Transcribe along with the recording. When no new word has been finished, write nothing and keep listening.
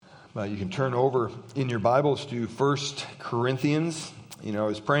You can turn over in your Bibles to 1 Corinthians. I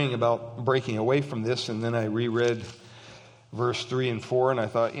was praying about breaking away from this, and then I reread verse 3 and 4, and I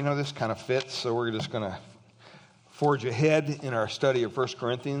thought, this kind of fits, so we're just going to forge ahead in our study of 1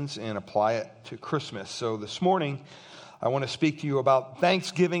 Corinthians and apply it to Christmas. So this morning, I want to speak to you about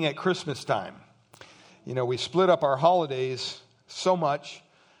Thanksgiving at Christmas time. We split up our holidays so much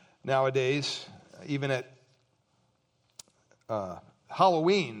nowadays, even at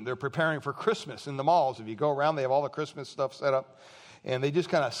Halloween, they're preparing for Christmas in the malls. If you go around, they have all the Christmas stuff set up. And they just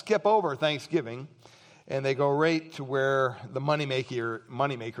kind of skip over Thanksgiving. And they go right to where the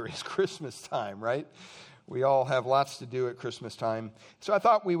moneymaker is Christmas time, right? We all have lots to do at Christmas time. So I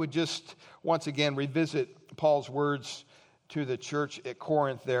thought we would just once again revisit Paul's words to the church at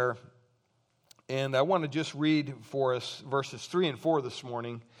Corinth there. And I want to just read for us verses 3 and 4 this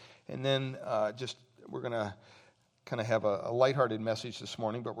morning. And then we're going to kind of have a lighthearted message this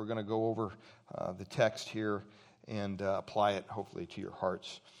morning, but we're going to go over the text here and apply it hopefully to your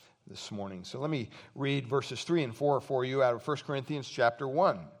hearts this morning. So let me read verses 3 and 4 for you out of 1 Corinthians chapter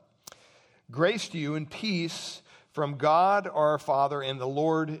 1. Grace to you and peace from God our Father and the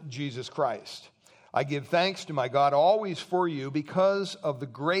Lord Jesus Christ. I give thanks to my God always for you because of the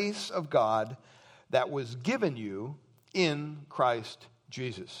grace of God that was given you in Christ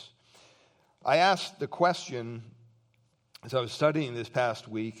Jesus. I asked the question as I was studying this past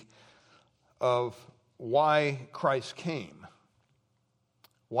week of why Christ came.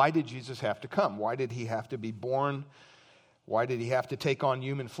 Why did Jesus have to come? Why did he have to be born? Why did he have to take on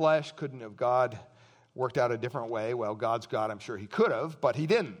human flesh? Couldn't have God worked out a different way? Well, God's God, I'm sure he could have, but he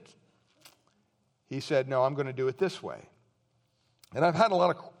didn't. He said, no, I'm going to do it this way. And I've had a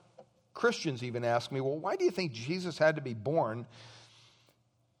lot of Christians even ask me, well, why do you think Jesus had to be born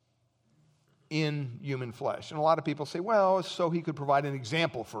in human flesh? And a lot of people say, well, so he could provide an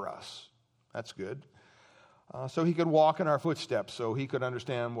example for us. That's good. So he could walk in our footsteps, so he could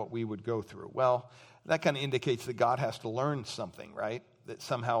understand what we would go through. Well, that kind of indicates that God has to learn something, right? That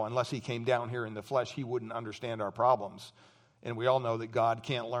somehow, unless he came down here in the flesh, he wouldn't understand our problems. And we all know that God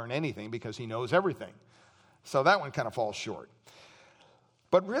can't learn anything because he knows everything. So that one kind of falls short.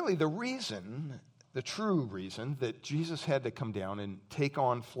 But really the true reason that Jesus had to come down and take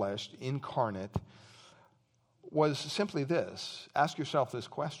on flesh, incarnate, was simply this. Ask yourself this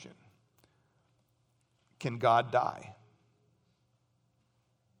question. Can God die?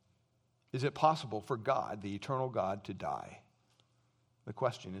 Is it possible for God, the eternal God, to die? The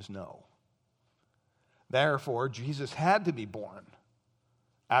question is no. Therefore, Jesus had to be born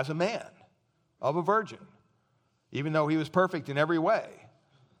as a man of a virgin, even though he was perfect in every way.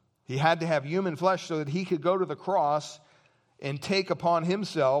 He had to have human flesh so that he could go to the cross and take upon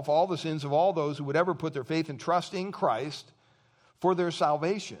himself all the sins of all those who would ever put their faith and trust in Christ for their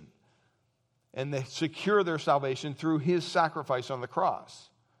salvation. And they secure their salvation through his sacrifice on the cross.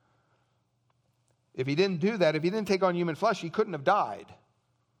 If he didn't do that, if he didn't take on human flesh, he couldn't have died.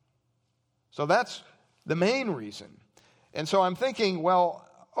 So that's the main reason. And so I'm thinking, well,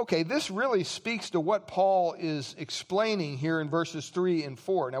 okay, this really speaks to what Paul is explaining here in verses 3 and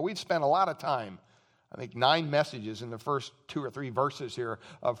 4. Now, we've spent a lot of time, I think 9 messages in the first 2 or 3 verses here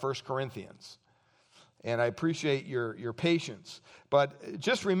of 1 Corinthians. And I appreciate your patience. But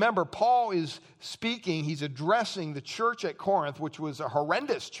just remember, Paul is speaking, he's addressing the church at Corinth, which was a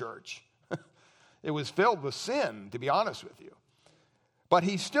horrendous church. It was filled with sin, to be honest with you. But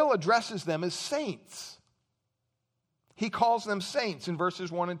he still addresses them as saints. He calls them saints in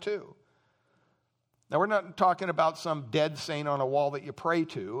verses 1 and 2. Now, we're not talking about some dead saint on a wall that you pray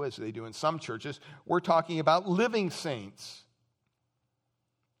to, as they do in some churches. We're talking about living saints.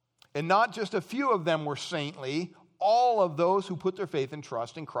 And not just a few of them were saintly. All of those who put their faith and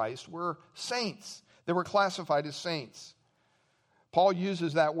trust in Christ were saints. They were classified as saints. Paul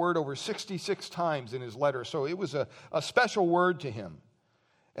uses that word over 66 times in his letter, so it was a special word to him.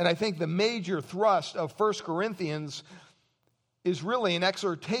 And I think the major thrust of 1 Corinthians is really an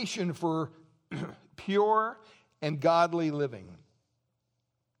exhortation for pure and godly living.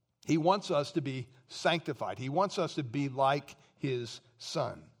 He wants us to be sanctified. He wants us to be like his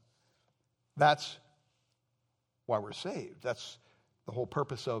Son. That's why we're saved. That's the whole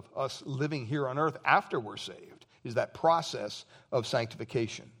purpose of us living here on earth after we're saved, is that process of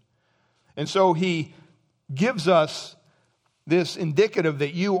sanctification. And so he gives us this indicative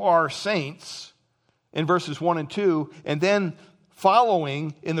that you are saints in verses 1 and 2, and then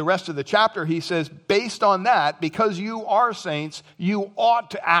following in the rest of the chapter, he says, based on that, because you are saints, you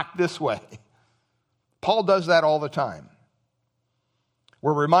ought to act this way. Paul does that all the time.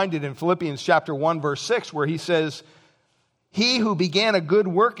 We're reminded in Philippians chapter 1, verse 6, where he says, He who began a good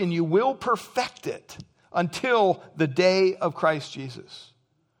work in you will perfect it until the day of Christ Jesus.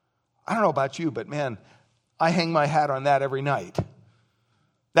 I don't know about you, but man, I hang my hat on that every night.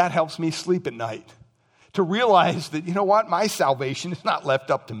 That helps me sleep at night. To realize that, you know what, my salvation is not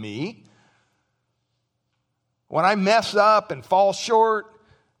left up to me. When I mess up and fall short,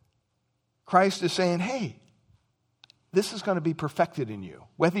 Christ is saying, hey, this is going to be perfected in you,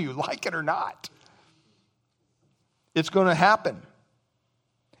 whether you like it or not. It's going to happen.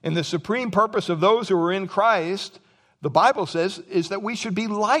 And the supreme purpose of those who are in Christ, the Bible says, is that we should be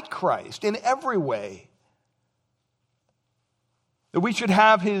like Christ in every way. That we should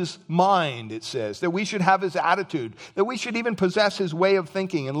have his mind, it says. That we should have his attitude. That we should even possess his way of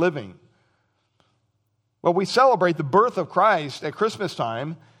thinking and living. Well, we celebrate the birth of Christ at Christmas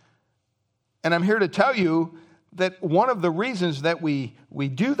time. And I'm here to tell you that one of the reasons that we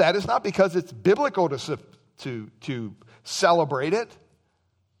do that is not because it's biblical to celebrate it.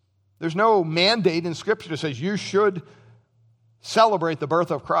 There's no mandate in Scripture that says you should celebrate the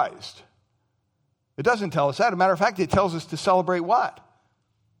birth of Christ. It doesn't tell us that. As a matter of fact, it tells us to celebrate what?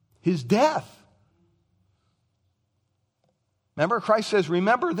 His death. Remember, Christ says,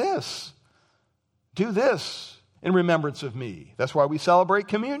 remember this. Do this in remembrance of me. That's why we celebrate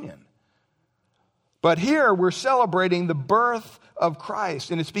communion. But here we're celebrating the birth of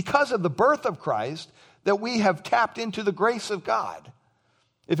Christ. And it's because of the birth of Christ that we have tapped into the grace of God.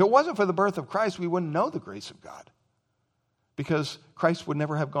 If it wasn't for the birth of Christ, we wouldn't know the grace of God. Because Christ would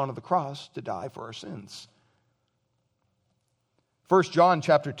never have gone to the cross to die for our sins. 1 John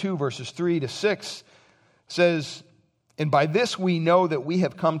chapter 2, verses 3 to 6 says, and by this we know that we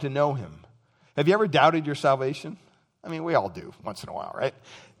have come to know him. Have you ever doubted your salvation? I mean, we all do once in a while, right?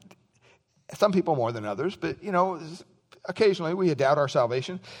 Some people more than others, but, occasionally we doubt our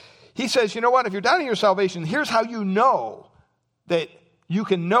salvation. He says, you know what? If you're doubting your salvation, here's how you know that you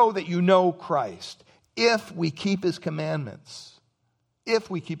can know that you know Christ. If we keep his commandments. If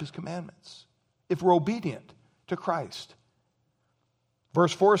we keep his commandments. If we're obedient to Christ.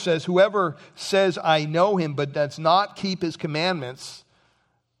 Verse 4 says, whoever says, I know him, but does not keep his commandments.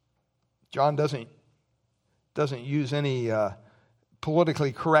 John doesn't use any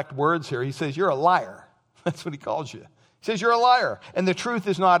politically correct words here. He says, you're a liar. That's what he calls you. He says, you're a liar, and the truth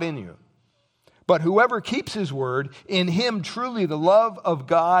is not in you. But whoever keeps his word, in him truly the love of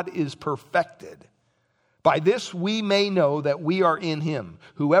God is perfected. By this we may know that we are in him.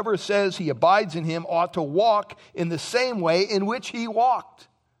 Whoever says he abides in him ought to walk in the same way in which he walked.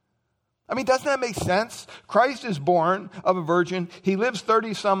 I mean, doesn't that make sense? Christ is born of a virgin. He lives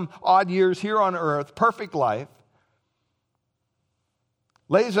 30-some odd years here on earth, perfect life.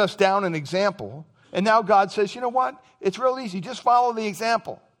 Lays us down an example. And now God says, you know what? It's real easy. Just follow the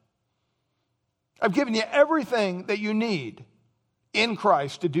example. I've given you everything that you need in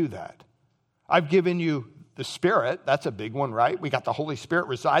Christ to do that. I've given you the Spirit. That's a big one, right? We got the Holy Spirit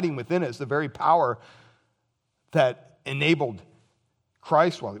residing within us, the very power that enabled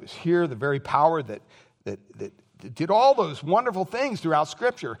Christ while he was here, the very power that did all those wonderful things throughout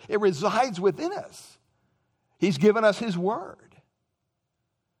Scripture. It resides within us. He's given us his word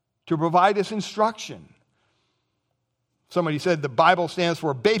to provide us instruction. Somebody said the Bible stands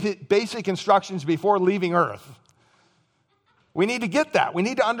for basic instructions before leaving earth. We need to get that. We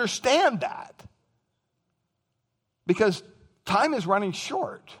need to understand that. Because time is running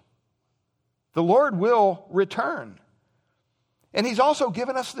short. The Lord will return. And he's also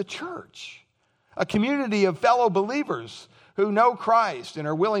given us the church, a community of fellow believers who know Christ and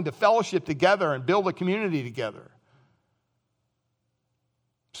are willing to fellowship together and build a community together.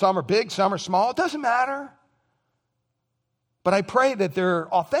 Some are big, some are small. It doesn't matter. But I pray that they're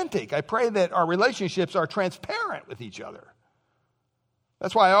authentic. I pray that our relationships are transparent with each other.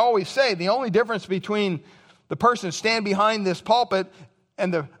 That's why I always say the only difference between the person standing behind this pulpit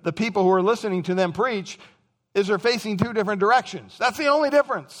and the people who are listening to them preach is they're facing two different directions. That's the only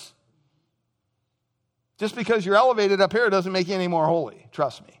difference. Just because you're elevated up here doesn't make you any more holy.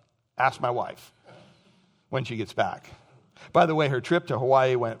 Trust me. Ask my wife when she gets back. By the way, her trip to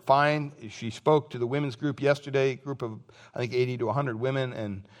Hawaii went fine. She spoke to the women's group yesterday, a group of, I think, 80 to 100 women,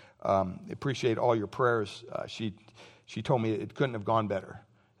 and appreciate all your prayers. She told me it couldn't have gone better,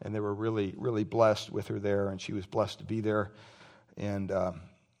 and they were really, really blessed with her there, and she was blessed to be there. And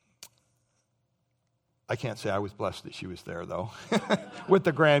I can't say I was blessed that she was there, though, with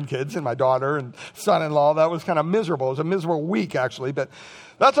the grandkids and my daughter and son-in-law. That was kind of miserable. It was a miserable week, actually, but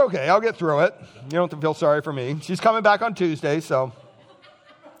that's okay. I'll get through it. You don't have to feel sorry for me. She's coming back on Tuesday, so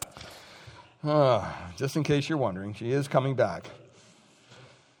just in case you're wondering, she is coming back.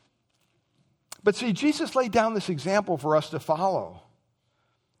 But see, Jesus laid down this example for us to follow.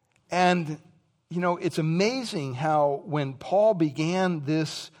 And, it's amazing how when Paul began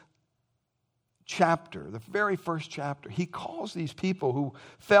this chapter, the very first chapter, he calls these people who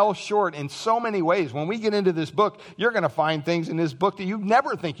fell short in so many ways. When we get into this book, you're going to find things in this book that you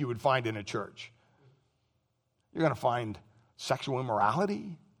never think you would find in a church. You're going to find sexual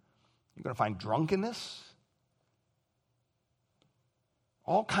immorality. You're going to find drunkenness.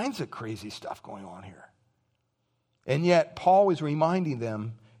 All kinds of crazy stuff going on here. And yet, Paul is reminding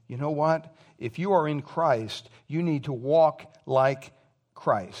them, you know what? If you are in Christ, you need to walk like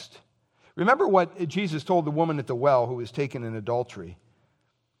Christ. Remember what Jesus told the woman at the well who was taken in adultery.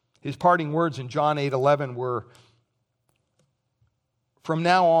 His parting words in John 8:11 were, "From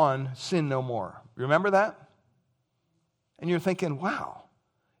now on, sin no more." Remember that? And you're thinking, wow,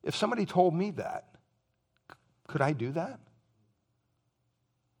 if somebody told me that, could I do that?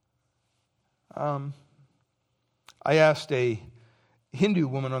 I asked a Hindu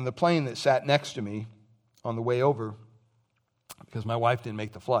woman on the plane that sat next to me on the way over, because my wife didn't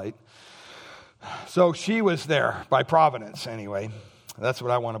make the flight. So she was there by providence anyway. That's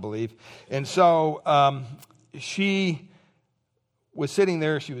what I want to believe. And so she was sitting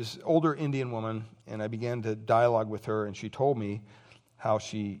there. She was an older Indian woman, and I began to dialogue with her, and she told me how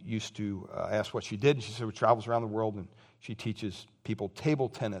she used to ask what she did. And she said she travels around the world, and she teaches people table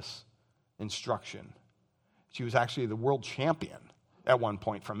tennis instruction. She was actually the world champion at one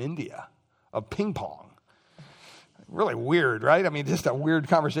point from India of ping pong. Really weird, right? I mean, just a weird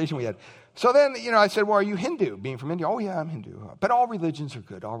conversation we had. So then, I said, well, are you Hindu, being from India? Oh, yeah, I'm Hindu. But all religions are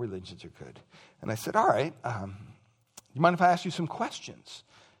good. All religions are good. And I said, all right, you mind if I ask you some questions?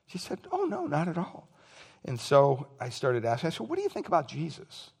 She said, oh, no, not at all. And so I started asking. I said, what do you think about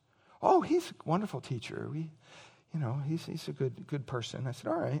Jesus? Oh, he's a wonderful teacher. He's a good person. I said,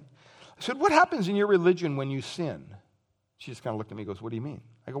 all right. I said, what happens in your religion when you sin? She just kind of looked at me and goes, what do you mean?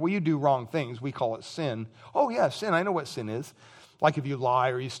 I go, well, you do wrong things. We call it sin. Oh, yeah, sin. I know what sin is. Like if you lie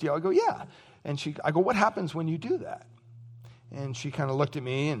or you steal. I go, yeah. And I go, what happens when you do that? And she kind of looked at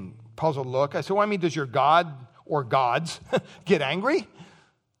me and puzzled look. I said, well, does your God or gods get angry?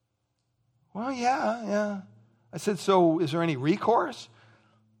 Well, yeah. I said, so is there any recourse?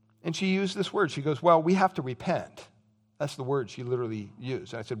 And she used this word. She goes, well, we have to repent. That's the word she literally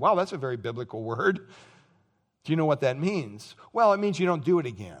used. And I said, wow, that's a very biblical word. Do you know what that means? Well, it means you don't do it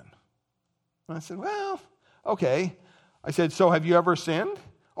again. And I said, well, okay. I said, so have you ever sinned?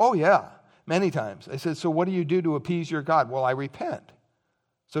 Oh, yeah, many times. I said, so what do you do to appease your God? Well, I repent.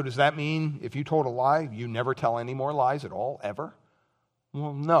 So does that mean if you told a lie, you never tell any more lies at all, ever?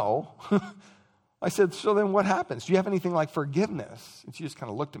 Well, no. I said, so then what happens? Do you have anything like forgiveness? And she just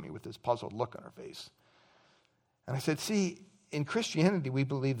kind of looked at me with this puzzled look on her face. And I said, see, in Christianity, we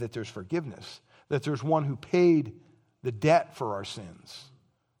believe that there's forgiveness, that there's one who paid the debt for our sins,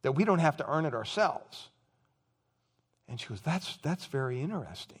 that we don't have to earn it ourselves. And she goes, that's very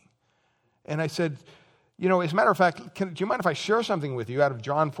interesting. And I said, as a matter of fact, do you mind if I share something with you out of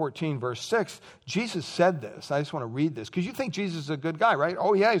John 14, verse 6? Jesus said this. I just want to read this, because you think Jesus is a good guy, right?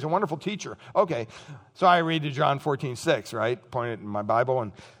 Oh, yeah, he's a wonderful teacher. Okay, so I read to John 14, 6, right? Point it in my Bible,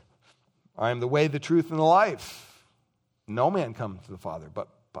 and I am the way, the truth, and the life. No man comes to the Father but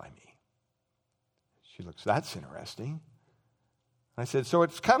by me. She looks, that's interesting. I said, so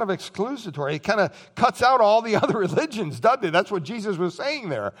it's kind of exclusatory. It kind of cuts out all the other religions, doesn't it? That's what Jesus was saying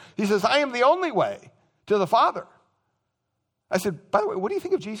there. He says, I am the only way to the Father. I said, by the way, what do you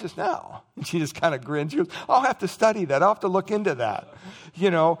think of Jesus now? And she just kind of grinned. She goes, I'll have to study that. I'll have to look into that.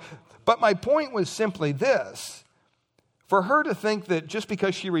 But my point was simply this. For her to think that just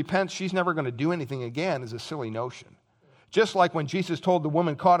because she repents, she's never going to do anything again is a silly notion. Just like when Jesus told the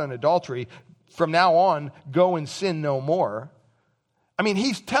woman caught in adultery, from now on, go and sin no more.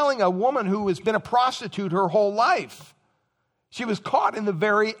 He's telling a woman who has been a prostitute her whole life. She was caught in the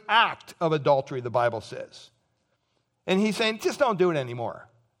very act of adultery, the Bible says. And he's saying, just don't do it anymore.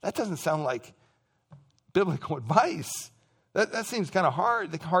 That doesn't sound like biblical advice. That seems kind of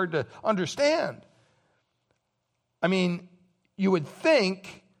hard to understand. You would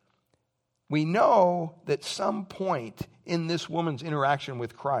think, we know that some point in this woman's interaction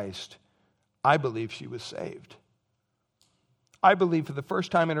with Christ, I believe she was saved. I believe for the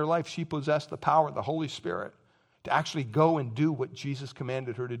first time in her life, she possessed the power of the Holy Spirit to actually go and do what Jesus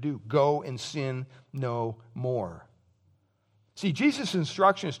commanded her to do. Go and sin no more. See, Jesus'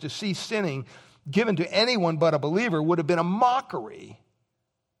 instructions to cease sinning given to anyone but a believer would have been a mockery.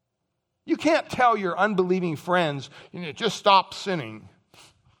 You can't tell your unbelieving friends, just stop sinning.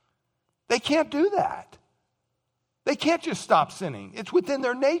 They can't do that. They can't just stop sinning. It's within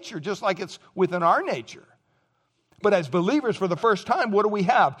their nature, just like it's within our nature. But as believers, for the first time, what do we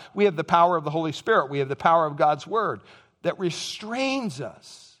have? We have the power of the Holy Spirit. We have the power of God's Word that restrains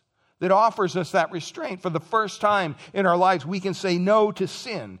us, that offers us that restraint. For the first time in our lives, we can say no to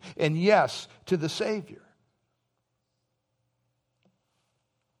sin and yes to the Savior.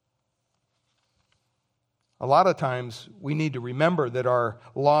 A lot of times, we need to remember that our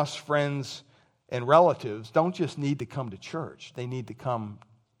lost friends and relatives don't just need to come to church. They need to come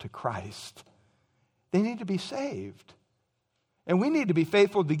to Christ. They need to be saved. And we need to be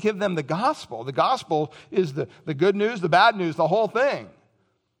faithful to give them the gospel. The gospel is the good news, the bad news, the whole thing.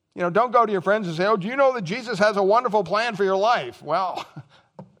 You know, don't go to your friends and say, oh, do you know that Jesus has a wonderful plan for your life? Well,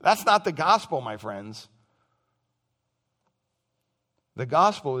 that's not the gospel, my friends. The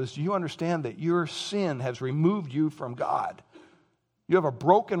gospel is, do you understand that your sin has removed you from God? You have a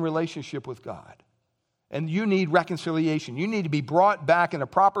broken relationship with God. And you need reconciliation. You need to be brought back in a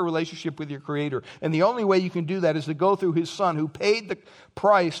proper relationship with your Creator. And the only way you can do that is to go through His Son, who paid the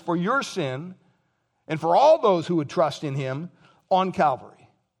price for your sin and for all those who would trust in Him on Calvary.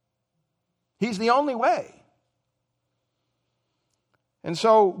 He's the only way. And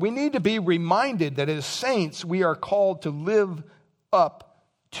so we need to be reminded that as saints, we are called to live up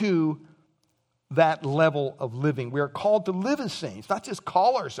to that level of living. We are called to live as saints, not just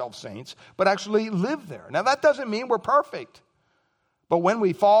call ourselves saints, but actually live there. Now, that doesn't mean we're perfect. But when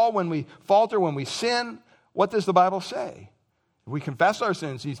we fall, when we falter, when we sin, what does the Bible say? If we confess our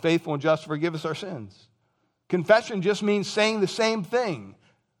sins, He's faithful and just to forgive us our sins. Confession just means saying the same thing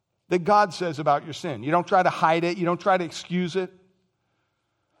that God says about your sin. You don't try to hide it. You don't try to excuse it.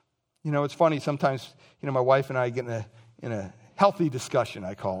 You know, it's funny sometimes, my wife and I get in a healthy discussion,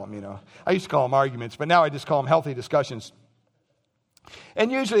 I call them, I used to call them arguments, but now I just call them healthy discussions.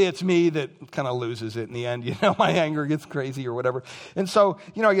 And usually it's me that kind of loses it in the end. My anger gets crazy or whatever. And so,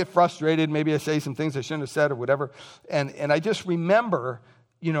 I get frustrated. Maybe I say some things I shouldn't have said or whatever. And I just remember,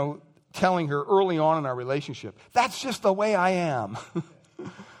 telling her early on in our relationship, that's just the way I am.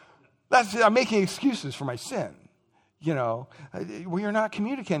 I'm making excuses for my sin. Well, you're not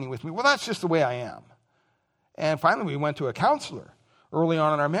communicating with me. Well, that's just the way I am. And finally, we went to a counselor early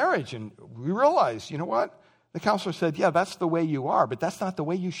on in our marriage, and we realized, you know what? The counselor said, yeah, that's the way you are, but that's not the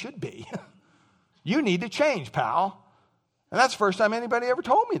way you should be. You need to change, pal. And that's the first time anybody ever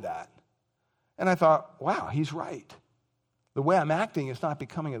told me that. And I thought, wow, he's right. The way I'm acting is not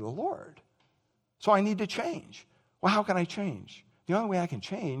becoming of the Lord. So I need to change. Well, how can I change? The only way I can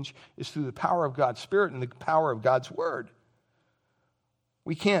change is through the power of God's Spirit and the power of God's Word.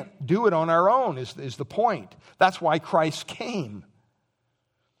 We can't do it on our own is the point. That's why Christ came.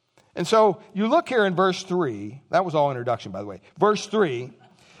 And so you look here in verse 3. That was all introduction, by the way. Verse 3.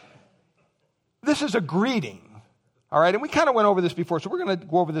 This is a greeting. All right, and we kind of went over this before, so we're going to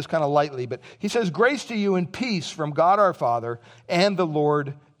go over this kind of lightly. But he says, grace to you and peace from God our Father and the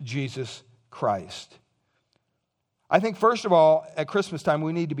Lord Jesus Christ. I think, first of all, at Christmas time,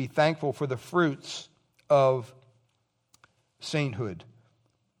 we need to be thankful for the fruits of sainthood.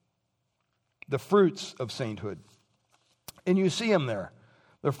 The fruits of sainthood. And you see them there.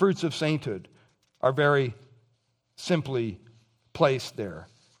 The fruits of sainthood are very simply placed there.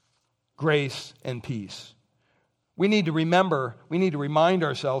 Grace and peace. We need to remind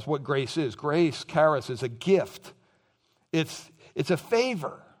ourselves what grace is. Grace, charis, is a gift. It's a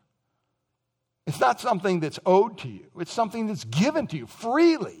favor. It's not something that's owed to you. It's something that's given to you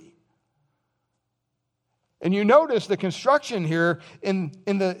freely. And you notice the construction here, even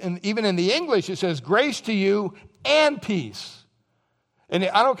in the English, it says, grace to you and peace. And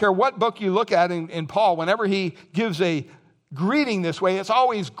I don't care what book you look at in Paul, whenever he gives a greeting this way, it's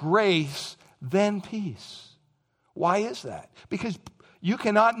always grace, then peace. Why is that? Because you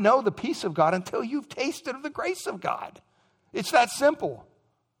cannot know the peace of God until you've tasted of the grace of God. It's that simple.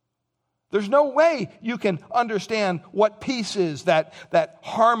 There's no way you can understand what peace is, that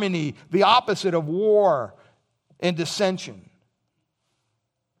harmony, the opposite of war and dissension.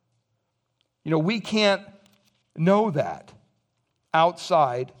 We can't know that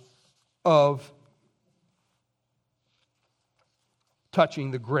outside of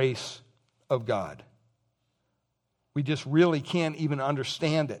touching the grace of God. We just really can't even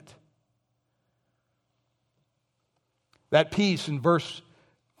understand it. That peace in verse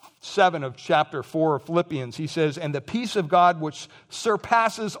 7 of chapter 4 of Philippians, he says, and the peace of God which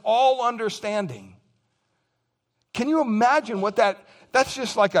surpasses all understanding. Can you imagine what that's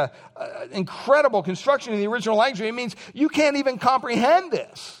just like an incredible construction in the original language. It means you can't even comprehend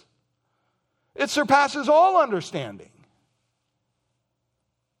this. It surpasses all understanding.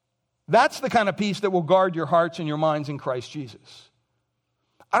 That's the kind of peace that will guard your hearts and your minds in Christ Jesus.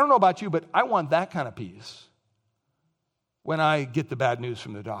 I don't know about you, but I want that kind of peace when I get the bad news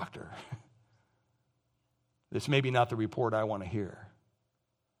from the doctor. It's maybe not the report I want to hear.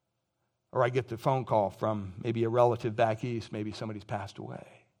 Or I get the phone call from maybe a relative back east, maybe somebody's passed away.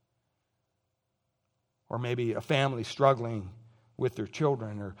 Or maybe a family struggling with their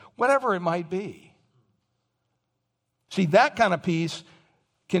children, or whatever it might be. See, that kind of peace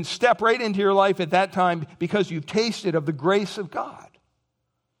can step right into your life at that time because you've tasted of the grace of God.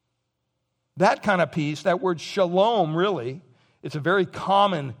 That kind of peace, that word shalom, really, it's a very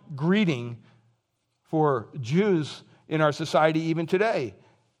common greeting for Jews in our society even today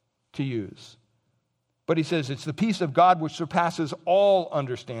to use. But he says it's the peace of God which surpasses all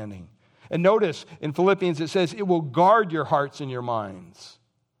understanding. And notice in Philippians it says it will guard your hearts and your minds.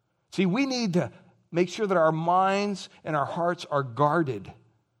 See, we need to make sure that our minds and our hearts are guarded.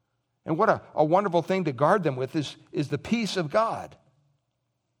 And what a wonderful thing to guard them with is the peace of God.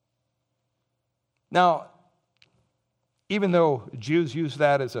 Now, even though Jews use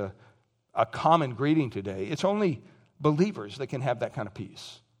that as a common greeting today, it's only believers that can have that kind of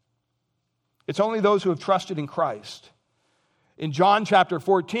peace. It's only those who have trusted in Christ. In John chapter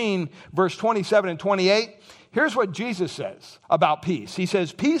 14, verse 27 and 28, here's what Jesus says about peace. He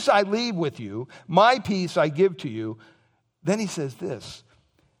says, "Peace I leave with you, my peace I give to you." Then he says this,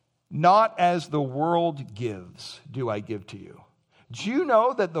 "Not as the world gives do I give to you." Do you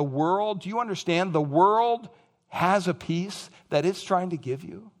know that do you understand the world has a peace that it's trying to give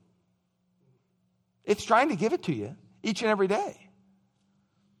you? It's trying to give it to you each and every day.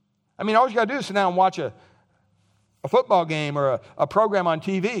 I mean, all you got to do is sit down and watch a football game or a program on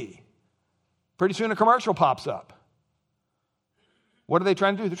TV. Pretty soon a commercial pops up. What are they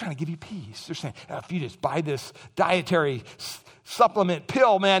trying to do? They're trying to give you peace. They're saying, if you just buy this dietary supplement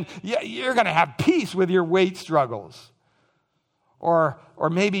pill, man, you're going to have peace with your weight struggles. Or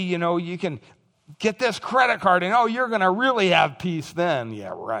maybe, you can get this credit card and, you're going to really have peace then.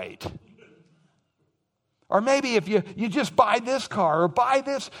 Yeah, right. Or maybe if you just buy this car or buy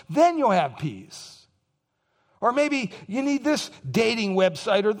this, then you'll have peace. Or maybe you need this dating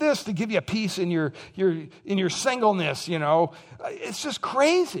website or this to give you peace in your singleness, It's just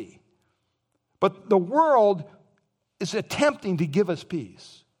crazy. But the world is attempting to give us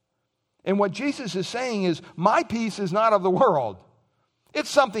peace. And what Jesus is saying is, my peace is not of the world. It's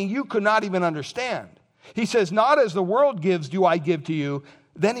something you could not even understand. He says, "Not as the world gives do I give to you."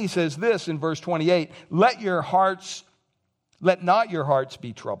 Then he says this in verse 28, let not your hearts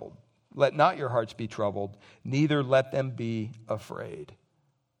be troubled. Let not your hearts be troubled, neither let them be afraid.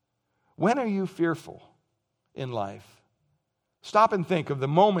 When are you fearful in life? Stop and think of the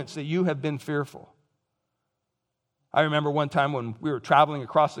moments that you have been fearful. I remember one time when we were traveling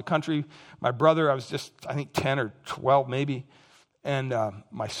across the country, my brother, I was just, 10 or 12 maybe, and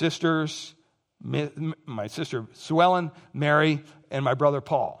my sister Sue Ellen, Mary, and my brother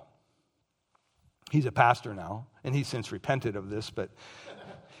Paul. He's a pastor now, and he's since repented of this, but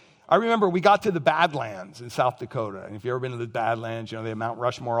I remember we got to the Badlands in South Dakota. And if you've ever been to the Badlands, they have Mount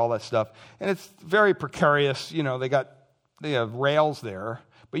Rushmore, all that stuff. And it's very precarious. They have rails there,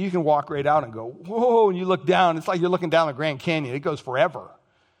 but you can walk right out and go, whoa, and you look down. It's like you're looking down the Grand Canyon. It goes forever.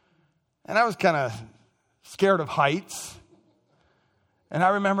 And I was kind of scared of heights. And I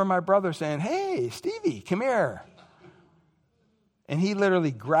remember my brother saying, "Hey, Stevie, come here." And he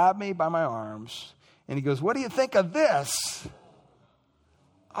literally grabbed me by my arms, and he goes, "What do you think of this?"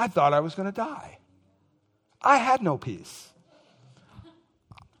 I thought I was going to die. I had no peace.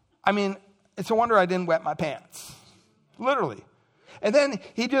 I mean, it's a wonder I didn't wet my pants. Literally. And then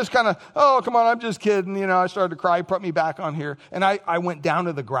he just kind of, "Oh, come on, I'm just kidding." I started to cry, put me back on here. And I went down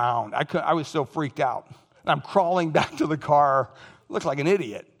to the ground. I was so freaked out. And I'm crawling back to the car. Looked like an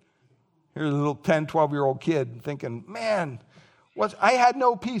idiot. Here's a little 10, 12-year-old kid thinking, man, I had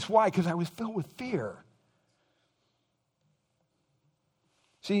no peace. Why? Because I was filled with fear.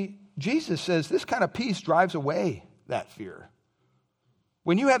 See, Jesus says this kind of peace drives away that fear.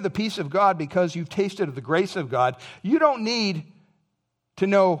 When you have the peace of God because you've tasted of the grace of God, you don't need to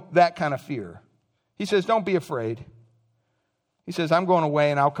know that kind of fear. He says, don't be afraid. He says, I'm going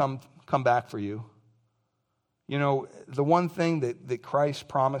away and I'll come back for you. The one thing that Christ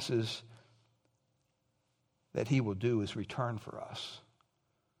promises that he will do is return for us.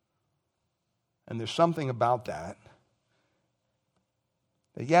 And there's something about that.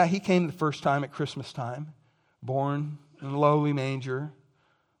 Yeah, he came the first time at Christmas time, born in a lowly manger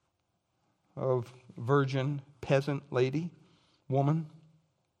of virgin, peasant lady, woman.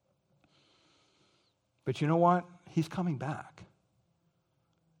 But you know what? He's coming back.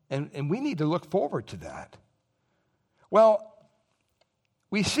 And we need to look forward to that. Well,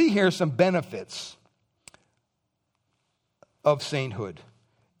 we see here some benefits of sainthood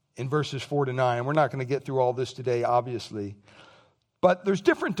in verses 4 to 9. We're not going to get through all this today, obviously. But there's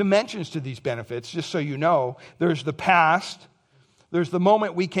different dimensions to these benefits, just so you know. There's the past. There's the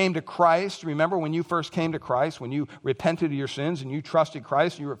moment we came to Christ. Remember when you first came to Christ, when you repented of your sins and you trusted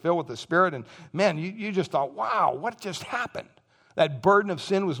Christ and you were filled with the Spirit. And man, you just thought, wow, what just happened? That burden of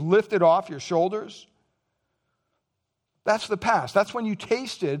sin was lifted off your shoulders. That's the past. That's when you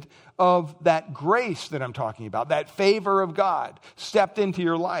tasted of that grace that I'm talking about, that favor of God stepped into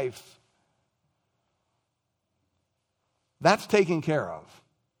your life. That's taken care of.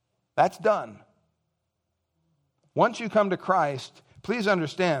 That's done. Once you come to Christ, please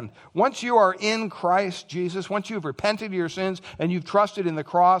understand, once you are in Christ Jesus, once you've repented of your sins and you've trusted in the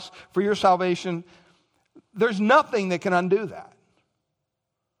cross for your salvation, there's nothing that can undo that.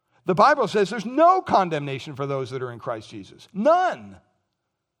 The Bible says there's no condemnation for those that are in Christ Jesus. None.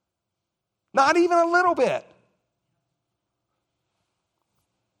 Not even a little bit.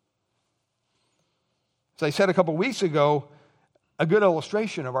 As I said a couple weeks ago, a good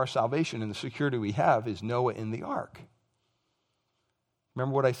illustration of our salvation and the security we have is Noah in the ark.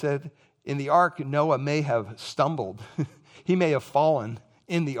 Remember what I said? In the ark, Noah may have stumbled. He may have fallen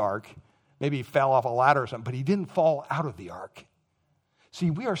in the ark. Maybe he fell off a ladder or something, but he didn't fall out of the ark. See,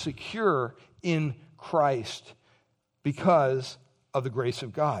 we are secure in Christ because of the grace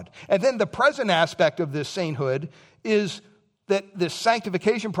of God. And then the present aspect of this sainthood is that this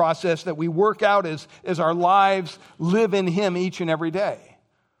sanctification process that we work out as our lives live in Him each and every day.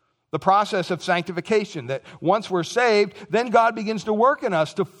 The process of sanctification, that once we're saved, then God begins to work in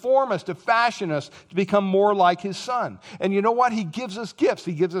us, to form us, to fashion us, to become more like His Son. And you know what? He gives us gifts.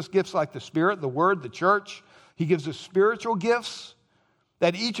 He gives us gifts like the Spirit, the Word, the church. He gives us spiritual gifts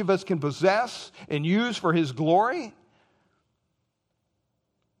that each of us can possess and use for His glory.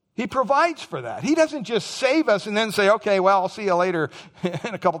 He provides for that. He doesn't just save us and then say, okay, well, I'll see you later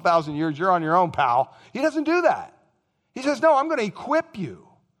in a couple thousand years. You're on your own, pal. He doesn't do that. He says, no, I'm going to equip you.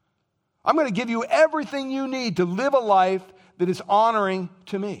 I'm going to give you everything you need to live a life that is honoring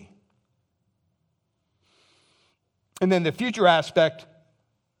to me. And then the future aspect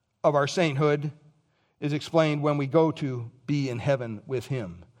of our sainthood is explained when we go to be in heaven with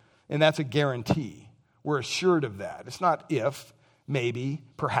Him. And that's a guarantee. We're assured of that. It's not if, maybe,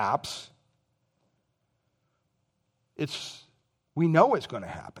 perhaps. We know it's going to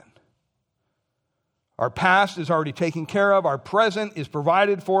happen. Our past is already taken care of, our present is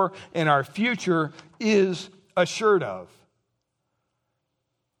provided for, and our future is assured of.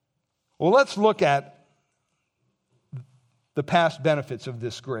 Well, let's look at the past benefits of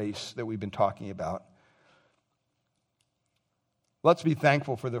this grace that we've been talking about. Let's be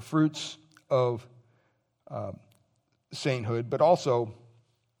thankful for the fruits of sainthood, but also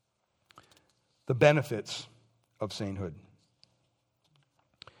the benefits of sainthood.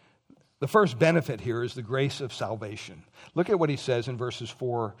 The first benefit here is the grace of salvation. Look at what he says in verses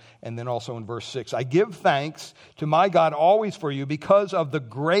 4 and then also in verse 6. I give thanks to my God always for you because of the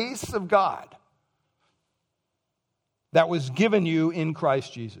grace of God that was given you in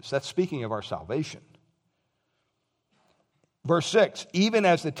Christ Jesus. That's speaking of our salvation. Verse 6, even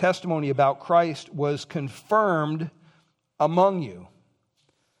as the testimony about Christ was confirmed among you.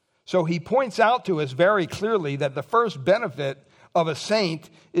 So he points out to us very clearly that the first benefit of a saint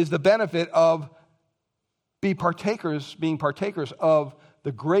is the benefit of being partakers of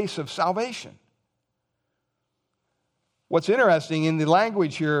the grace of salvation. What's interesting in the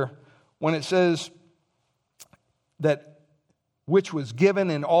language here, when it says that which was given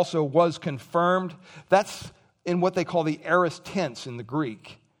and also was confirmed, that's in what they call the aorist tense in the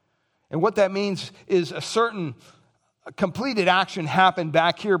Greek. And what that means is a certain completed action happened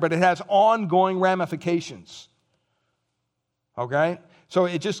back here, but it has ongoing ramifications. Okay? So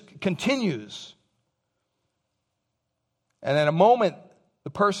it just continues. And at a moment the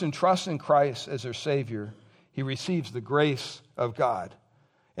person trusts in Christ as their Savior, he receives the grace of God.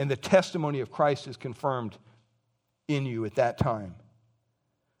 And the testimony of Christ is confirmed in you at that time.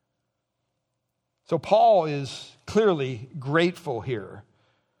 So Paul is clearly grateful here.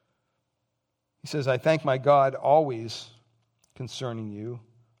 He says, I thank my God always concerning you.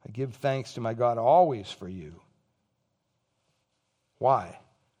 I give thanks to my God always for you. Why?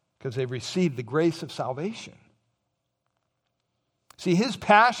 Because they've received the grace of salvation. See, his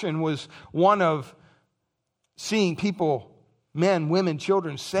passion was one of seeing people, men, women,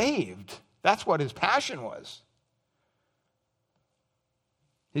 children saved. That's what his passion was.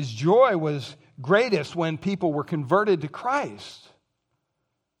 His joy was greatest when people were converted to Christ.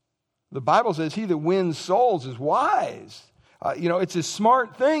 The Bible says he that wins souls is wise. It's a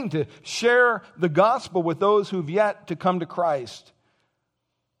smart thing to share the gospel with those who've yet to come to Christ,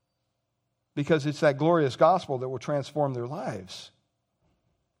 because it's that glorious gospel that will transform their lives.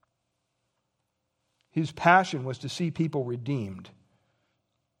 His passion was to see people redeemed.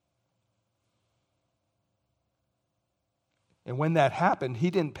 And when that happened,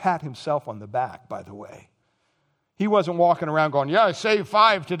 he didn't pat himself on the back, by the way. He wasn't walking around going, yeah, I saved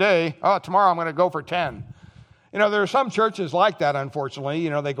 5 today. Oh, tomorrow I'm going to go for 10. There are some churches like that, unfortunately.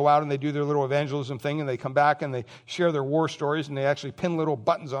 They go out and they do their little evangelism thing, and they come back and they share their war stories, and they actually pin little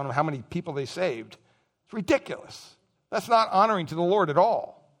buttons on them how many people they saved. It's ridiculous. That's not honoring to the Lord at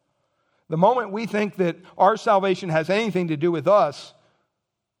all. The moment we think that our salvation has anything to do with us,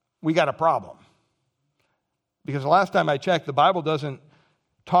 we got a problem. Because the last time I checked, the Bible doesn't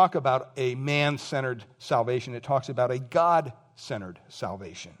talk about a man-centered salvation. It talks about a God-centered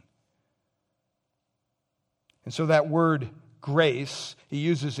salvation. And so that word grace, he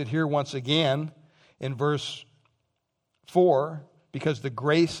uses it here once again in verse 4, because the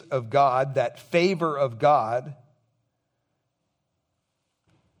grace of God, that favor of God.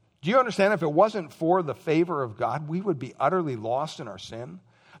 Do you understand? If it wasn't for the favor of God, we would be utterly lost in our sin.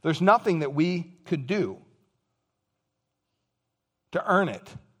 There's nothing that we could do to earn it.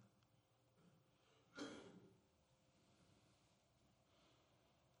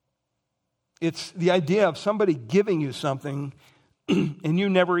 It's the idea of somebody giving you something and you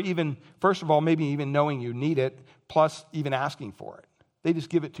never even, first of all, maybe even knowing you need it, plus even asking for it. They just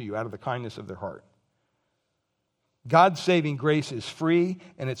give it to you out of the kindness of their heart. God's saving grace is free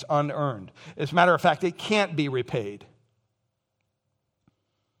and it's unearned. As a matter of fact, it can't be repaid.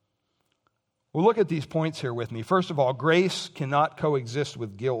 Well, look at these points here with me. First of all, grace cannot coexist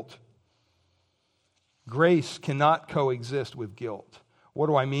with guilt. Grace cannot coexist with guilt. What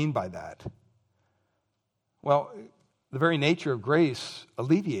do I mean by that? Well, the very nature of grace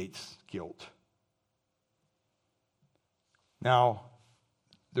alleviates guilt. Now,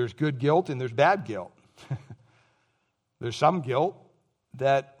 there's good guilt and there's bad guilt. There's some guilt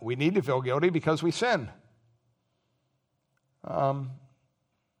that we need to feel guilty because we sin. But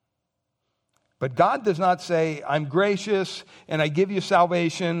God does not say, I'm gracious and I give you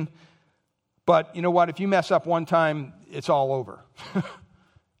salvation, but you know what, if you mess up one time, it's all over.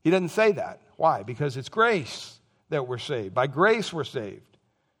 He doesn't say that. Why? Because it's grace that we're saved. By grace we're saved.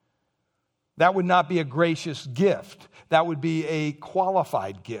 That would not be a gracious gift. That would be a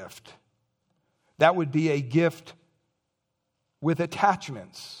qualified gift. That would be a gift with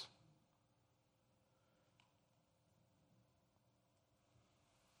attachments.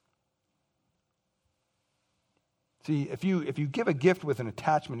 See, if you give a gift with an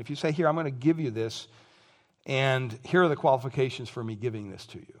attachment, if you say, here, I'm going to give you this, and here are the qualifications for me giving this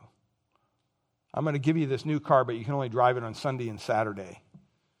to you. I'm going to give you this new car, but you can only drive it on Sunday and Saturday.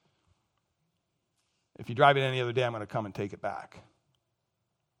 If you drive it any other day, I'm going to come and take it back.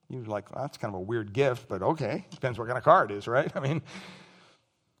 You're like, well, that's kind of a weird gift, but okay. Depends what kind of car it is, right?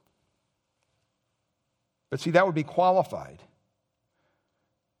 But see, that would be qualified.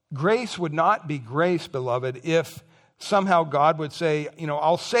 Grace would not be grace, beloved, if somehow God would say,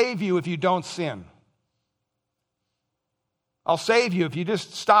 I'll save you if you don't sin. I'll save you if you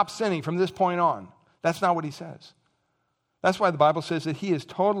just stop sinning from this point on. That's not what he says. That's why the Bible says that he has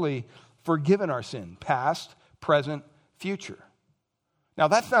totally forgiven our sin, past, present, future. Now,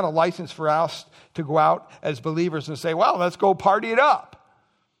 that's not a license for us to go out as believers and say, well, let's go party it up.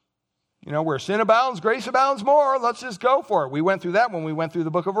 Where sin abounds, grace abounds more. Let's just go for it. We went through that when we went through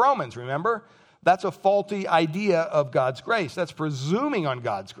the book of Romans, remember? That's a faulty idea of God's grace. That's presuming on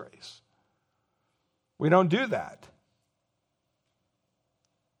God's grace. We don't do that.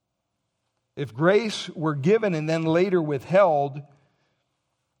 If grace were given and then later withheld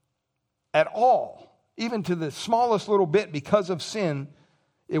at all, even to the smallest little bit because of sin,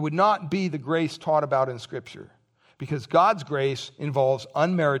 it would not be the grace taught about in Scripture. Because God's grace involves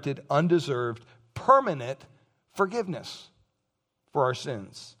unmerited, undeserved, permanent forgiveness for our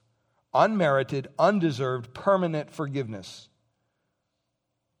sins. Unmerited, undeserved, permanent forgiveness.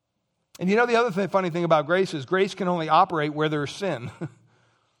 And the other funny thing about grace is grace can only operate where there's sin.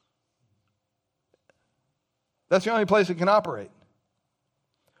 That's the only place it can operate.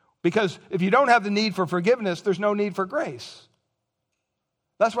 Because if you don't have the need for forgiveness, there's no need for grace.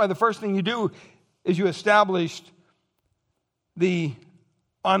 That's why the first thing you do is you establish the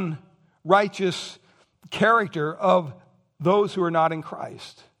unrighteous character of those who are not in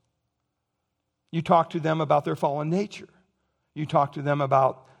Christ. You talk to them about their fallen nature. You talk to them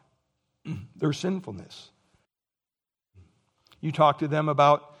about their sinfulness. You talk to them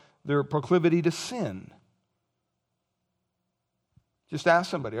about their proclivity to sin. Just ask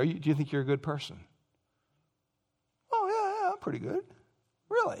somebody, do you think you're a good person? Oh, yeah, I'm pretty good.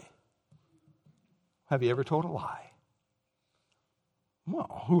 Really? Have you ever told a lie?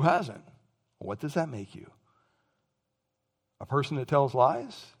 Well, who hasn't? What does that make you? A person that tells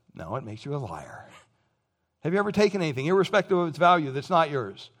lies? No, it makes you a liar. Have you ever taken anything, irrespective of its value, that's not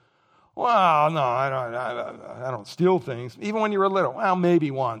yours? Well, no, I don't steal things. Even when you were little. Well,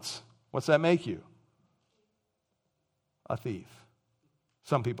 maybe once. What's that make you? A thief.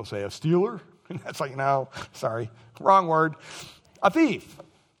 Some people say a stealer. That's like, no, sorry, wrong word. A thief.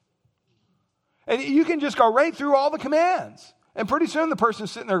 And you can just go right through all the commands. And pretty soon the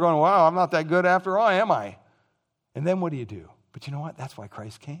person's sitting there going, wow, I'm not that good after all, am I? And then what do? But you know what? That's why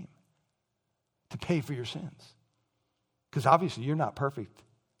Christ came. To pay for your sins. Because obviously you're not perfect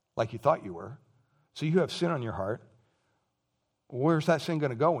like you thought you were. So you have sin on your heart. Where's that sin going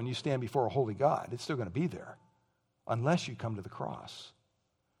to go when you stand before a holy God? It's still going to be there. Unless you come to the cross.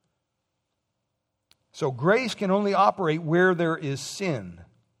 So grace can only operate where there is sin.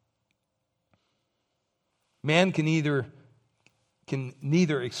 Man can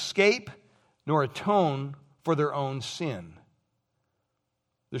neither escape nor atone for their own sin.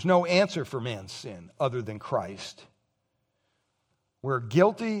 There's no answer for man's sin other than Christ. We're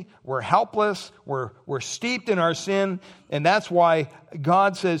guilty, we're helpless, we're steeped in our sin, and that's why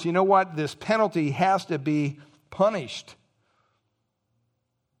God says, you know what, this penalty has to be punished.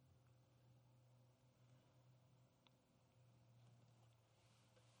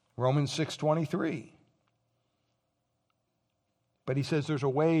 Romans 6:23. But he says there's a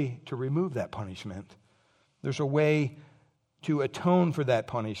way to remove that punishment. There's a way to atone for that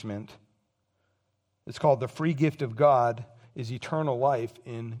punishment. It's called the free gift of God is eternal life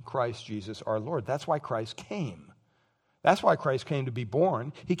in Christ Jesus our Lord. That's why Christ came. That's why Christ came to be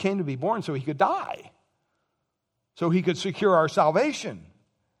born. He came to be born so he could die. So he could secure our salvation.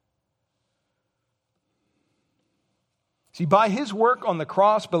 See, by his work on the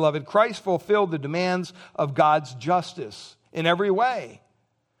cross, beloved, Christ fulfilled the demands of God's justice in every way.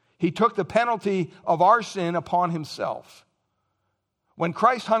 He took the penalty of our sin upon himself. When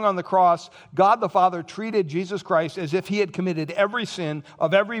Christ hung on the cross, God the Father treated Jesus Christ as if he had committed every sin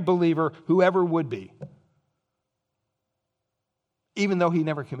of every believer who ever would be. Even though he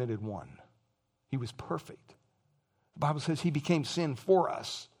never committed one. He was perfect. The Bible says he became sin for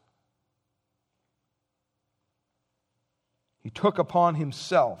us. He took upon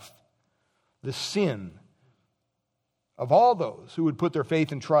himself the sin of all those who would put their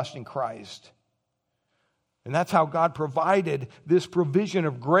faith and trust in Christ. And that's how God provided this provision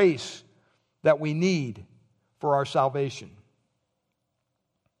of grace that we need for our salvation.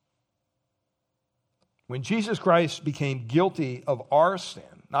 When Jesus Christ became guilty of our sin,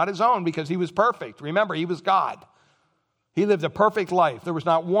 not his own because he was perfect. Remember, he was God. He lived a perfect life. There was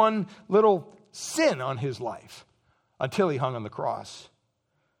not one little sin on his life until he hung on the cross.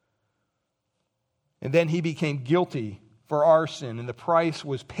 And then he became guilty for our sin, and the price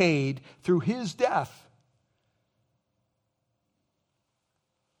was paid through his death.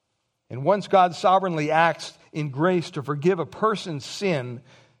 And once God sovereignly acts in grace to forgive a person's sin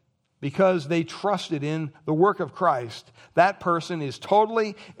because they trusted in the work of Christ, that person is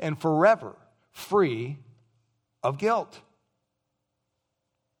totally and forever free of guilt.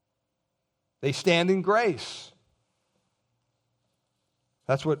 They stand in grace.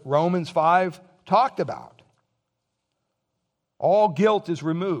 That's what Romans 5 talked about. All guilt is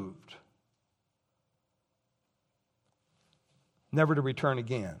removed, never to return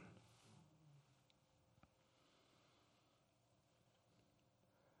again.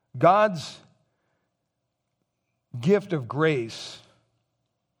 God's gift of grace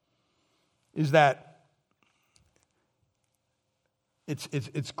is that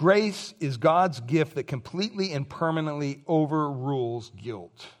it's grace is God's gift that completely and permanently overrules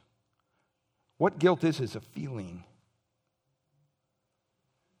guilt. What guilt is a feeling.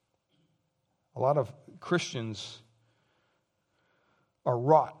 A lot of Christians are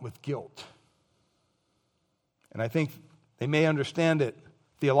wrought with guilt. And I think they may understand it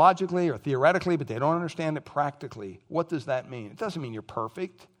theologically or theoretically, but they don't understand it practically. What does that mean? It doesn't mean you're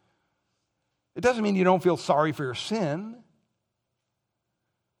perfect. It doesn't mean you don't feel sorry for your sin.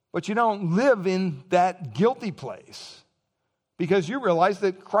 But you don't live in that guilty place because you realize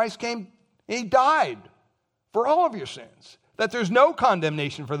that Christ came, he died for all of your sins. That there's no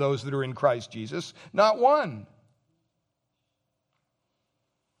condemnation for those that are in Christ Jesus, not one.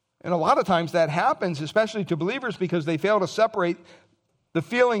 And a lot of times that happens, especially to believers, because they fail to separate The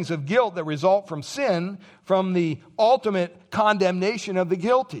feelings of guilt that result from sin, from the ultimate condemnation of the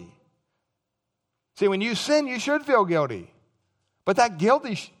guilty. See, when you sin, you should feel guilty. But that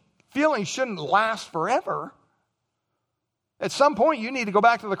guilty feeling shouldn't last forever. At some point, you need to go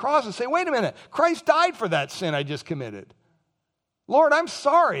back to the cross and say, wait a minute, Christ died for that sin I just committed. Lord, I'm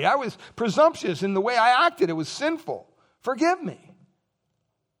sorry. I was presumptuous in the way I acted. It was sinful. Forgive me.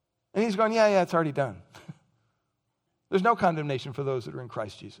 And he's going, yeah, it's already done. There's no condemnation for those that are in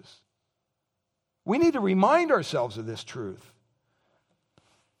Christ Jesus. We need to remind ourselves of this truth.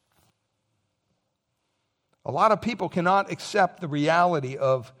 A lot of people cannot accept the reality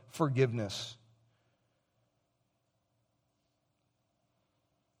of forgiveness.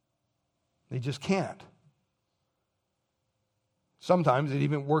 They just can't. Sometimes it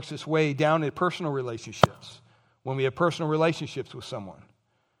even works its way down to personal relationships. When we have personal relationships with someone,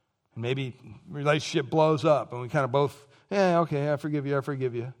 and maybe relationship blows up and we kind of both, okay, I forgive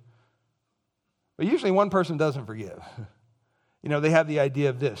you. But usually one person doesn't forgive. They have the idea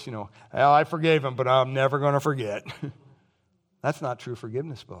of this, I forgave him, but I'm never going to forget. That's not true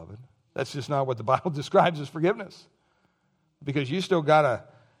forgiveness, beloved. That's just not what the Bible describes as forgiveness. Because you still got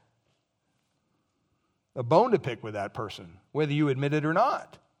a bone to pick with that person, whether you admit it or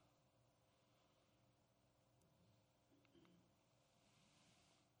not.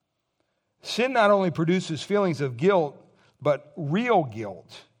 Sin not only produces feelings of guilt, but real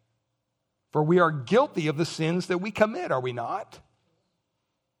guilt. For we are guilty of the sins that we commit, are we not?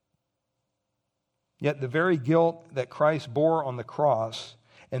 Yet the very guilt that Christ bore on the cross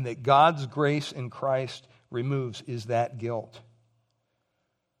and that God's grace in Christ removes is that guilt.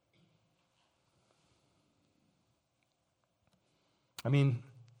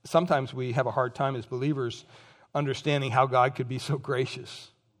 Sometimes we have a hard time as believers understanding how God could be so gracious.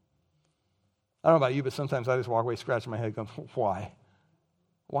 I don't know about you, but sometimes I just walk away scratching my head going, why?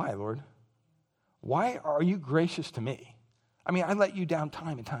 Why, Lord? Why are you gracious to me? I let you down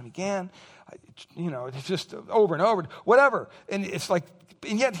time and time again. It's just over and over, whatever. And it's like,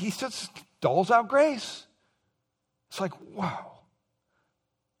 and yet he just doles out grace. It's like, wow.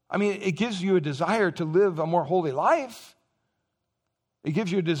 It gives you a desire to live a more holy life. It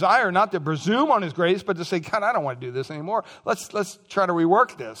gives you a desire not to presume on his grace, but to say, God, I don't want to do this anymore. Let's try to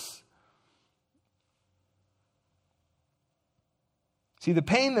rework this. See, the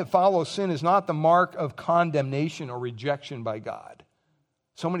pain that follows sin is not the mark of condemnation or rejection by God.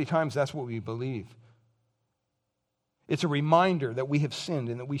 So many times that's what we believe. It's a reminder that we have sinned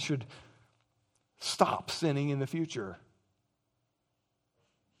and that we should stop sinning in the future.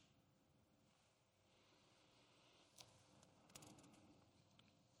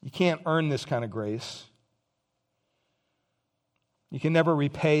 You can't earn this kind of grace. You can never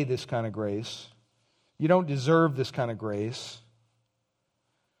repay this kind of grace. You don't deserve this kind of grace.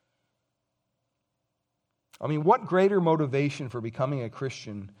 What greater motivation for becoming a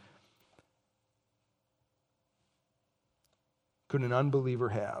Christian could an unbeliever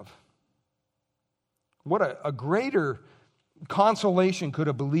have? What a greater consolation could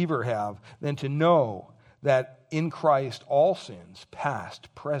a believer have than to know that in Christ all sins,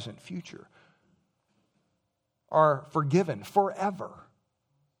 past, present, future, are forgiven forever.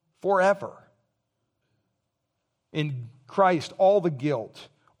 Forever. In Christ, all the guilt,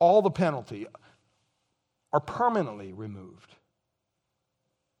 all the penalty are permanently removed.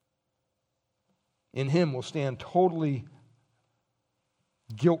 In him we'll stand totally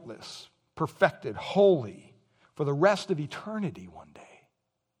guiltless, perfected, holy for the rest of eternity one day.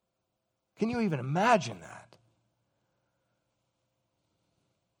 Can you even imagine that?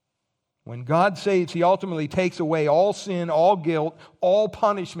 When God saves, he ultimately takes away all sin, all guilt, all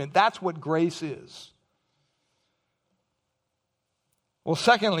punishment. That's what grace is. Well,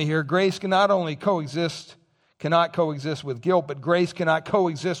 secondly here, grace cannot coexist with guilt, but grace cannot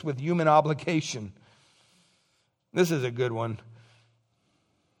coexist with human obligation. This is a good one.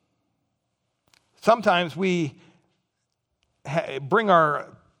 Sometimes we bring our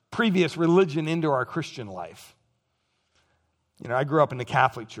previous religion into our Christian life. I grew up in the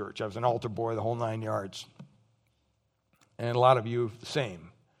Catholic Church. I was an altar boy, the whole 9 yards. And a lot of you, the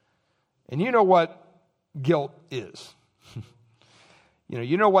same. And you know what guilt is.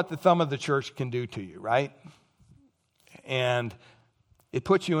 You know what the thumb of the church can do to you, right? And it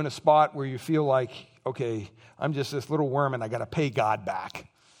puts you in a spot where you feel like, okay, I'm just this little worm and I got to pay God back.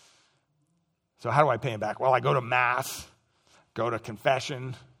 So how do I pay him back? Well, I go to Mass, go to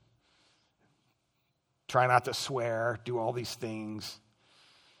confession, try not to swear, do all these things.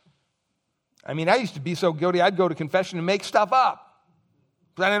 I used to be so guilty, I'd go to confession and make stuff up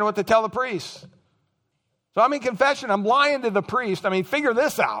because I didn't know what to tell the priest. So I'm in confession. I'm lying to the priest. I mean, figure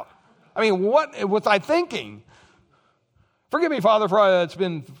this out. I mean, what was I thinking? Forgive me, Father, for it's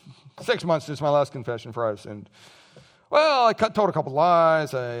been 6 months since my last confession for I've sinned. Well, I told a couple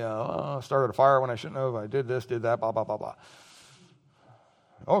lies. I started a fire when I shouldn't have. I did this, did that, blah, blah, blah, blah.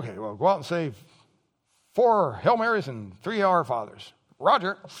 Okay, well, go out and say 4 Hail Marys and 3 Our Fathers.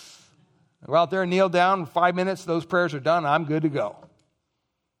 Roger. Go out there and kneel down. 5 minutes, those prayers are done. I'm good to go.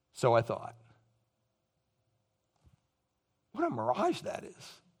 So I thought. What a mirage that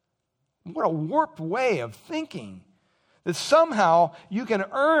is. What a warped way of thinking. That somehow you can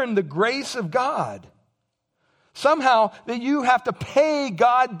earn the grace of God. Somehow that you have to pay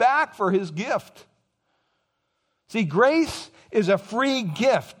God back for his gift. See, grace is a free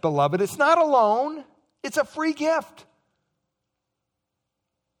gift, beloved. It's not a loan. It's a free gift.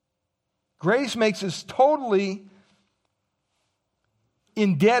 Grace makes us totally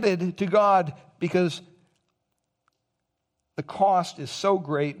indebted to God because the cost is so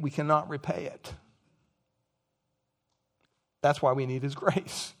great we cannot repay it. That's why we need his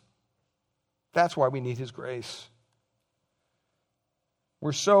grace. That's why we need his grace.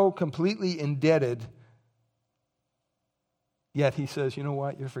 We're so completely indebted, yet he says, you know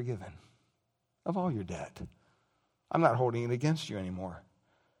what? You're forgiven of all your debt. I'm not holding it against you anymore.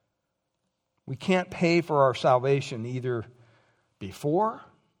 We can't pay for our salvation either before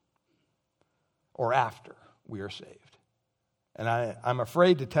or after we are saved. And I'm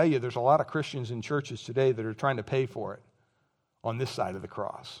afraid to tell you there's a lot of Christians in churches today that are trying to pay for it on this side of the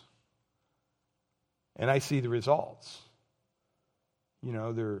cross. And I see the results. You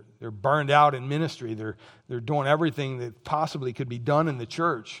know, they're burned out in ministry. They're doing everything that possibly could be done in the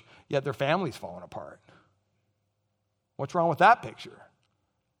church, yet their family's falling apart. What's wrong with that picture?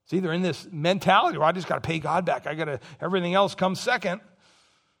 It's either in this mentality, well, I just got to pay God back. Everything else comes second.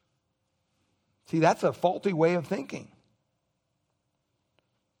 See, that's a faulty way of thinking.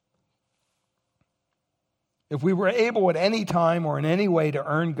 If we were able at any time or in any way to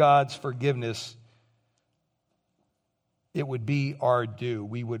earn God's forgiveness, it would be our due.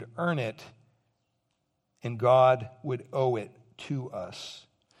 We would earn it, and God would owe it to us.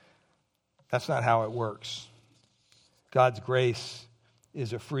 That's not how it works. God's grace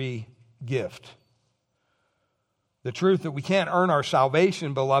is a free gift. The truth that we can't earn our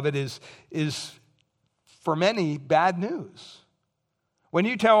salvation, beloved, is for many bad news. When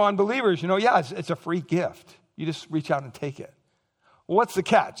you tell unbelievers, it's a free gift. You just reach out and take it. Well, what's the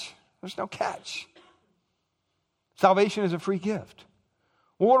catch? There's no catch. Salvation is a free gift.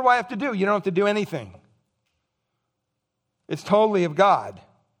 Well, what do I have to do? You don't have to do anything. It's totally of God.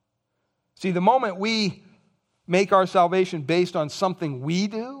 See, the moment we make our salvation based on something we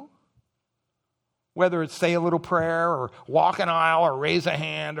do, whether it's say a little prayer or walk an aisle or raise a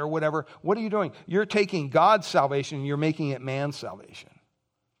hand or whatever, what are you doing? You're taking God's salvation and you're making it man's salvation.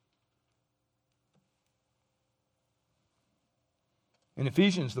 In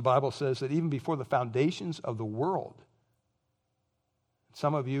Ephesians, the Bible says that even before the foundations of the world,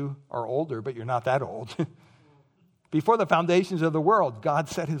 some of you are older, but you're not that old. Before the foundations of the world, God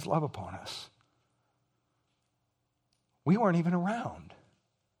set his love upon us. We weren't even around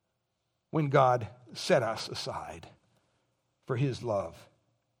when God set us aside for his love.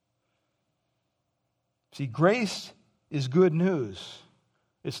 See, grace is good news.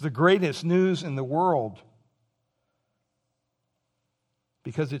 It's the greatest news in the world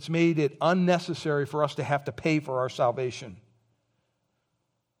because it's made it unnecessary for us to have to pay for our salvation.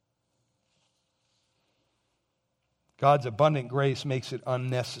 God's abundant grace makes it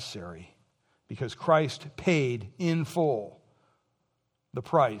unnecessary because Christ paid in full the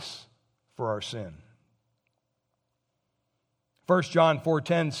price for our sin. 1 John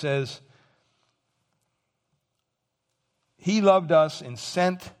 4:10 says, he loved us and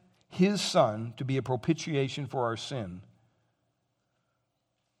sent his Son to be a propitiation for our sin.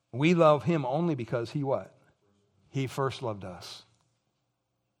 We love him only because he what? He first loved us.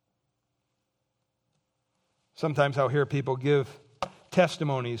 Sometimes I'll hear people give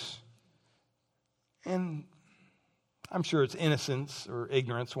testimonies, and I'm sure it's innocence or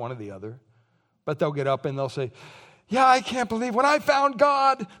ignorance, one or the other, but they'll get up and they'll say, yeah, I can't believe when I found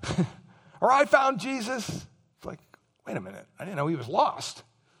God or I found Jesus. It's like, wait a minute, I didn't know he was lost.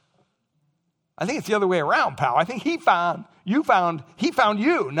 I think it's the other way around, pal. I think he found you,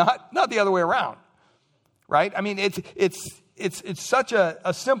 not the other way around. Right? I mean, it's such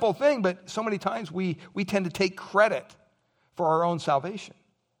a simple thing, but so many times we tend to take credit for our own salvation.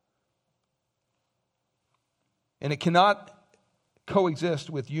 And it cannot coexist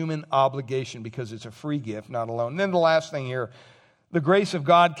with human obligation because it's a free gift, not a loan. And then the last thing here, the grace of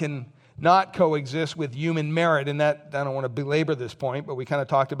God can not coexist with human merit. And that, I don't want to belabor this point, but we kind of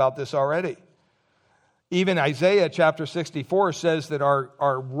talked about this already. Even Isaiah chapter 64 says that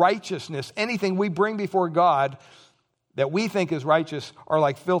our righteousness, anything we bring before God that we think is righteous, are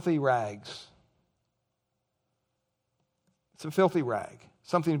like filthy rags. It's a filthy rag,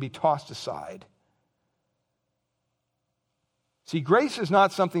 something to be tossed aside. See, grace is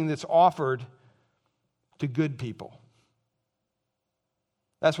not something that's offered to good people.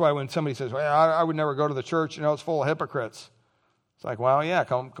 That's why when somebody says, well, I would never go to the church, it's full of hypocrites. It's like, well, yeah,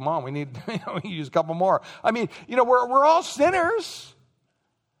 come on, we need we use a couple more. I mean, we're all sinners.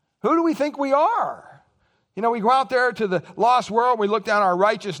 Who do we think we are? We go out there to the lost world, we look down our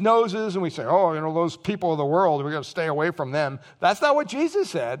righteous noses, and we say, oh, those people of the world, we're going to stay away from them. That's not what Jesus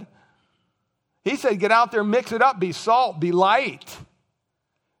said. He said, get out there, mix it up, be salt, be light.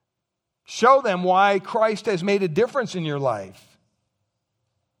 Show them why Christ has made a difference in your life.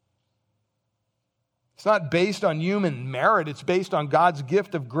 It's not based on human merit. It's based on God's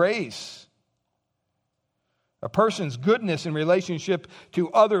gift of grace. A person's goodness in relationship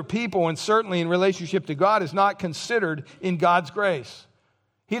to other people and certainly in relationship to God is not considered in God's grace.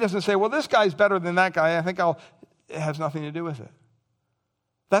 He doesn't say, well, this guy's better than that guy. I think it has nothing to do with it.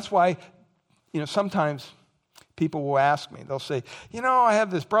 That's why, sometimes people will ask me, they'll say, I have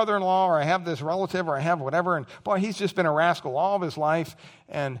this brother-in-law or I have this relative or I have whatever, and boy, he's just been a rascal all of his life.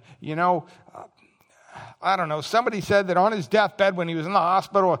 And, I don't know, somebody said that on his deathbed when he was in the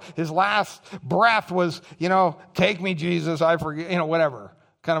hospital, his last breath was, take me, Jesus, I forget, whatever.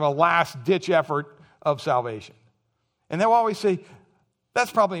 Kind of a last-ditch effort of salvation. And they'll always say,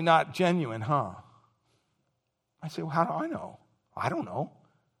 that's probably not genuine, huh? I say, well, how do I know? I don't know.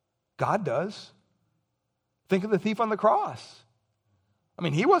 God does. Think of the thief on the cross. I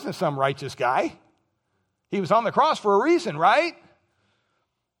mean, he wasn't some righteous guy. He was on the cross for a reason, right?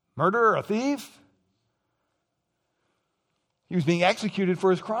 Murderer, a thief. He was being executed for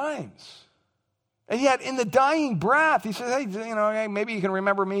his crimes. And yet, in the dying breath, he says, hey, maybe you can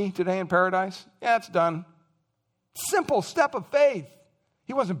remember me today in paradise. Yeah, it's done. Simple step of faith.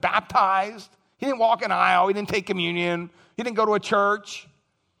 He wasn't baptized. He didn't walk an aisle. He didn't take communion. He didn't go to a church.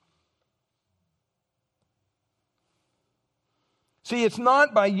 See, it's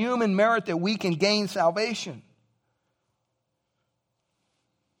not by human merit that we can gain salvation.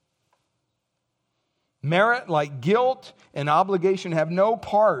 Merit, like guilt and obligation, have no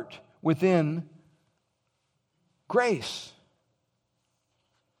part within grace.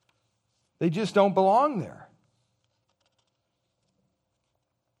 They just don't belong there.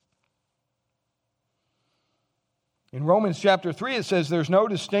 In Romans chapter 3, it says, there's no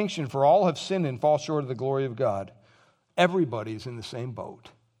distinction, for all have sinned and fall short of the glory of God. Everybody's in the same boat.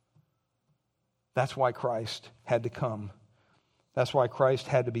 That's why Christ had to come. That's why Christ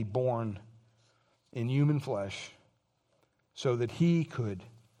had to be born in human flesh, so that he could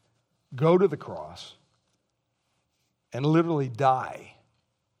go to the cross and literally die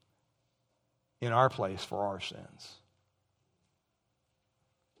in our place for our sins.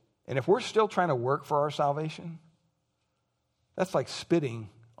 And if we're still trying to work for our salvation, that's like spitting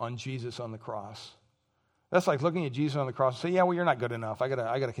on Jesus on the cross. That's like looking at Jesus on the cross and saying, yeah, well, you're not good enough. I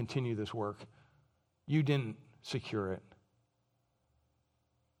gotta continue this work. You didn't secure it.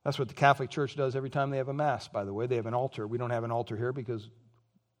 That's what the Catholic Church does every time they have a Mass, by the way. They have an altar. We don't have an altar here because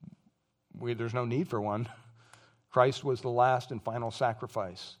there's no need for one. Christ was the last and final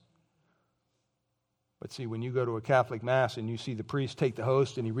sacrifice. But see, when you go to a Catholic Mass and you see the priest take the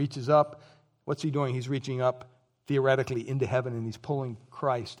host and he reaches up, what's he doing? He's reaching up theoretically into heaven and he's pulling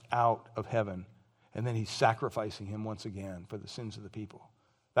Christ out of heaven. And then he's sacrificing him once again for the sins of the people.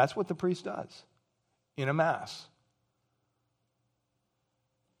 That's what the priest does in a Mass.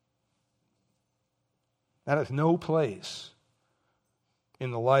 That has no place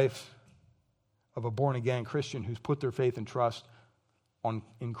in the life of a born-again Christian who's put their faith and trust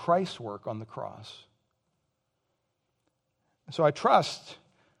in Christ's work on the cross. So I trust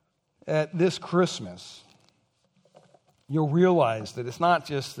at this Christmas, you'll realize that it's not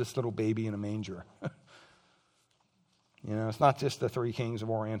just this little baby in a manger. It's not just the three kings of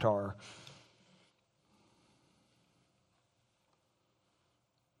Orientar.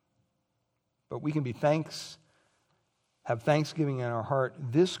 But we can have thanksgiving in our heart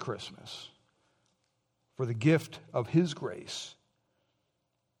this Christmas for the gift of his grace.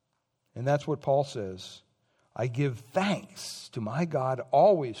 And that's what Paul says. I give thanks to my God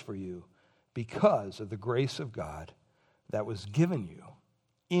always for you because of the grace of God that was given you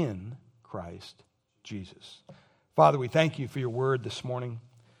in Christ Jesus. Father, we thank you for your word this morning.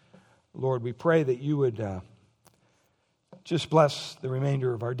 Lord, we pray that you would just bless the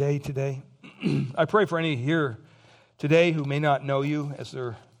remainder of our day today. I pray for any here today who may not know you as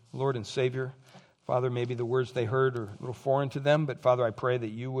their Lord and Savior. Father, maybe the words they heard are a little foreign to them, but Father, I pray that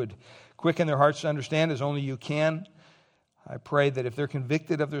you would quicken their hearts to understand as only you can. I pray that if they're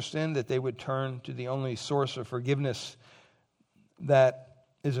convicted of their sin, that they would turn to the only source of forgiveness that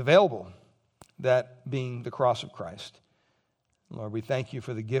is available, that being the cross of Christ. Lord, we thank you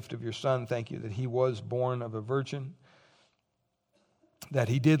for the gift of your Son. Thank you that he was born of a virgin, that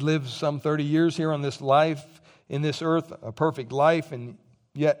he did live some 30 years here on this life, in this earth, a perfect life, and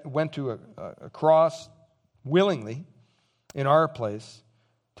yet went to a cross willingly in our place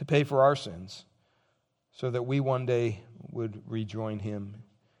to pay for our sins so that we one day would rejoin him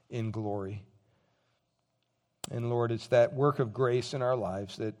in glory. And Lord, it's that work of grace in our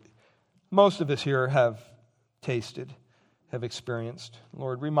lives that most of us here have tasted, have experienced.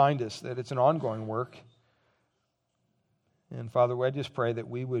 Lord, remind us that it's an ongoing work. And Father, I just pray that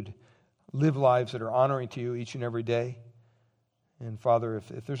we would live lives that are honoring to you each and every day. And Father,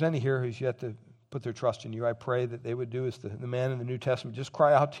 if there's any here who's yet to put their trust in you, I pray that they would do as the man in the New Testament, just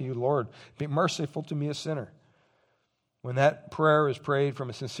cry out to you, Lord, be merciful to me, a sinner. When that prayer is prayed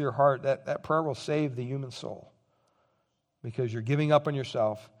from a sincere heart, that prayer will save the human soul, because you're giving up on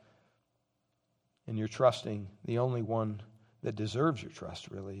yourself and you're trusting the only one that deserves your trust,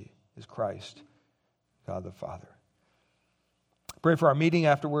 really, is Christ, God the Father. Pray for our meeting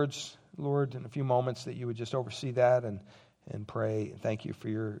afterwards, Lord, in a few moments, that you would just oversee that and pray. Thank you for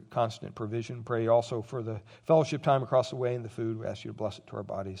your constant provision. Pray also for the fellowship time across the way and the food. We ask you to bless it to our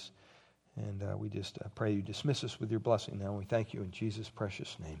bodies. And we just pray you dismiss us with your blessing now. We thank you in Jesus'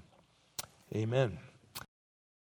 precious name. Amen.